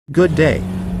Good day,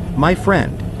 my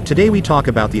friend. Today we talk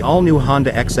about the all-new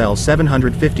Honda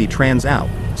Xl750 Transalp,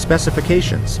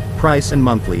 specifications, price and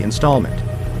monthly installment.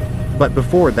 But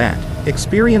before that,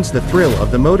 experience the thrill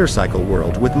of the motorcycle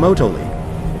world with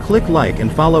Motoleague. Click like and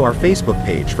follow our Facebook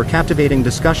page for captivating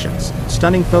discussions,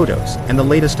 stunning photos, and the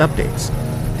latest updates.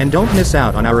 And don't miss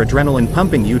out on our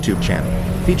adrenaline-pumping YouTube channel,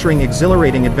 featuring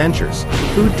exhilarating adventures,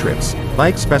 food trips,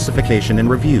 bike specification and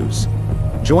reviews.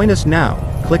 Join us now,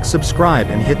 click subscribe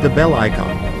and hit the bell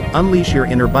icon, unleash your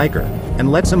inner biker,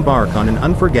 and let's embark on an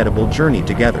unforgettable journey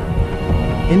together.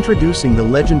 Introducing the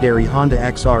legendary Honda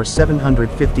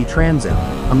Xl750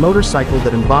 Transalp, a motorcycle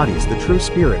that embodies the true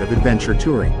spirit of adventure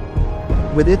touring.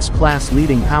 With its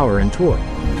class-leading power and torque,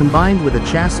 combined with a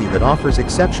chassis that offers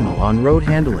exceptional on-road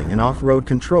handling and off-road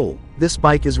control, this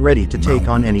bike is ready to take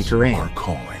on any terrain.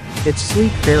 Its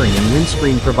sleek fairing and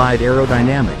windscreen provide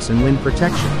aerodynamics and wind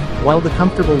protection, while the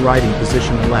comfortable riding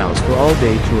position allows for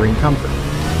all-day touring comfort.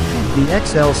 The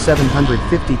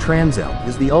Xl750 Transalp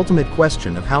is the ultimate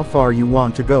question of how far you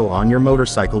want to go on your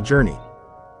motorcycle journey.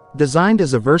 Designed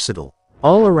as a versatile,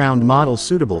 all-around model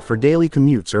suitable for daily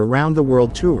commutes or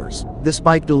around-the-world tours, this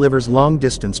bike delivers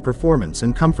long-distance performance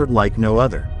and comfort like no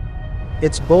other.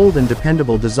 Its bold and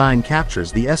dependable design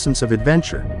captures the essence of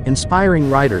adventure, inspiring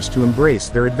riders to embrace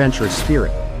their adventurous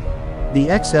spirit. The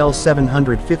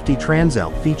Xl750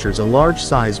 Transalp features a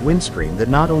large-size windscreen that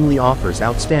not only offers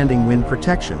outstanding wind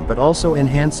protection but also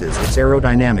enhances its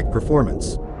aerodynamic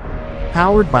performance.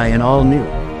 Powered by an all-new,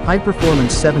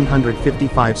 high-performance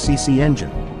 755cc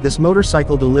engine, this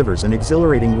motorcycle delivers an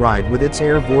exhilarating ride with its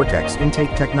air vortex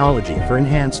intake technology for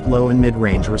enhanced low and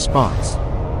mid-range response.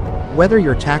 Whether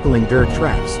you're tackling dirt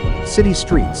tracks, city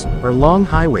streets, or long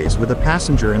highways with a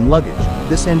passenger and luggage,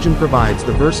 this engine provides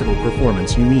the versatile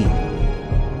performance you need.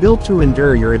 Built to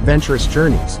endure your adventurous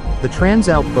journeys, the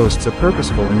Transalp boasts a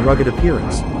purposeful and rugged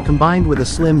appearance, combined with a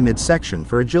slim midsection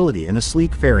for agility and a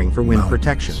sleek fairing for wind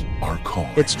protection.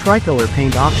 Its tricolor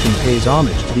paint option pays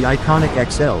homage to the iconic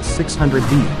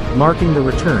Xl650, marking the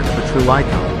return of a true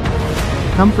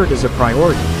icon. Comfort is a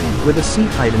priority, with a seat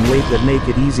height and weight that make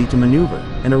it easy to maneuver,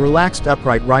 and a relaxed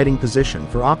upright riding position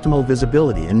for optimal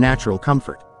visibility and natural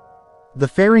comfort. The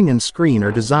fairing and screen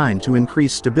are designed to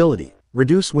increase stability,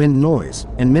 reduce wind noise,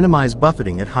 and minimize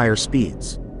buffeting at higher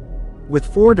speeds. With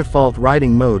 4 default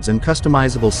riding modes and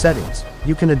customizable settings,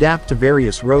 you can adapt to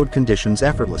various road conditions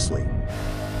effortlessly.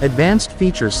 Advanced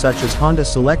features such as Honda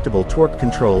Selectable Torque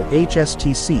Control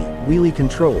 (HSTC), Wheelie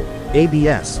Control,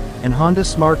 ABS, and Honda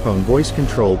Smartphone Voice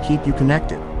Control keep you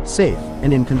connected, safe,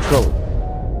 and in control.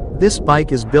 This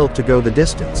bike is built to go the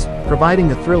distance,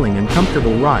 providing a thrilling and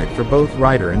comfortable ride for both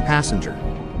rider and passenger.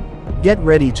 Get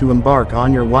ready to embark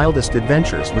on your wildest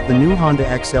adventures with the new Honda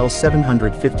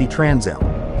Xl750 Transalp.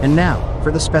 And now,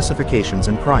 for the specifications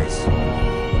and price.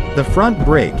 The front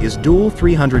brake is dual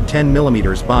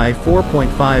 310mm by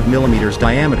 4.5mm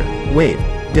diameter, wave,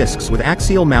 discs with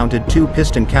axial-mounted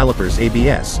 2-piston calipers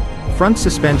ABS. Front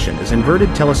suspension is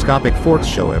inverted telescopic forks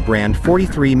Showa brand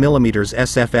 43mm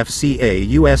SFFCA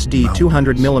USD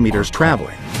 200mm travel,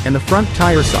 and the front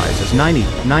tire size is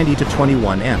 90 to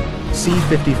 21 M,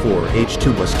 C54H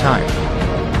tubeless tire.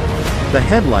 The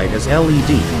headlight is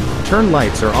LED, turn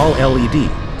lights are all LED,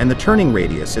 and the turning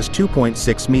radius is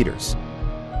 2.6 meters.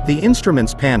 The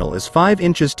instruments panel is 5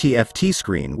 inches TFT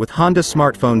screen with Honda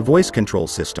Smartphone Voice Control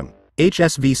System,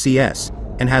 HSVCS,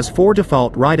 and has 4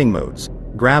 default riding modes: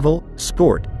 gravel,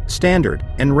 sport, standard,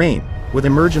 and rain, with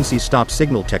emergency stop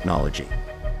signal technology.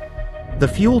 The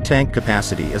fuel tank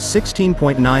capacity is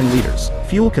 16.9 liters,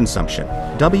 fuel consumption,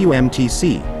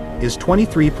 WMTC, is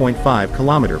 23.5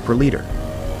 km per liter.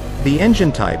 The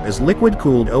engine type is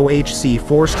liquid-cooled OHC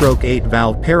 4-stroke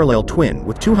 8-valve parallel twin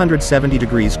with 270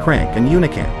 degrees crank and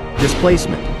unicam,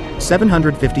 displacement,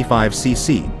 755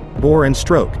 cc, bore and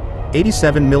stroke,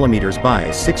 87 mm by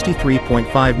 63.5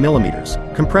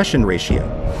 mm, compression ratio,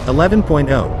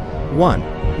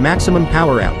 11.01, maximum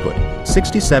power output,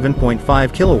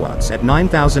 67.5 kilowatts at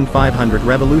 9,500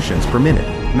 revolutions per minute,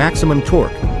 maximum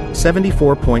torque,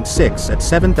 74.6 at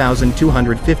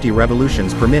 7,250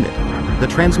 revolutions per minute. The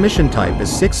transmission type is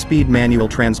 6-speed manual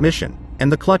transmission,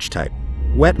 and the clutch type,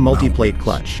 wet multiplate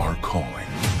clutch.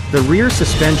 The rear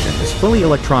suspension is fully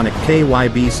electronic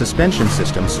KYB suspension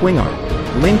system swing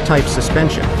arm, link type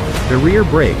suspension. The rear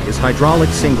brake is hydraulic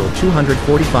single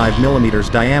 245mm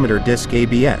diameter disc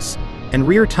ABS, and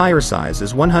rear tire size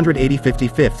is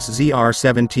 180/55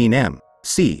 ZR17M,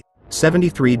 C,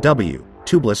 73W,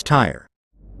 tubeless tire.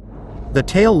 The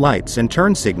tail lights and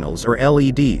turn signals are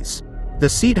LEDs. The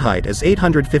seat height is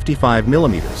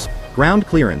 855mm, ground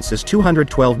clearance is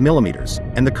 212mm,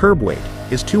 and the curb weight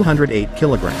is 208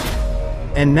 kg.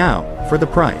 And now, for the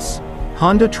price.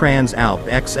 Honda Transalp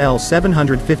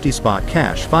Xl750 Spot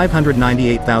Cash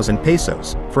 598,000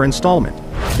 pesos, for installment.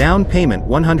 Down payment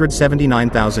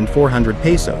 179,400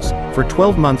 pesos, for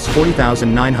 12 months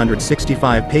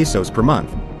 40,965 pesos per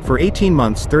month, for 18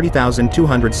 months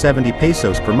 30,270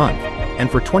 pesos per month,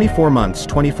 and for 24 months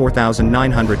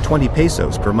 24,920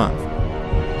 pesos per month.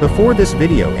 Before this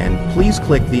video ends, please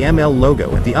click the ML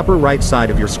logo at the upper right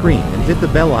side of your screen and hit the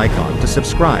bell icon to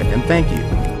subscribe, and thank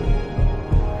you.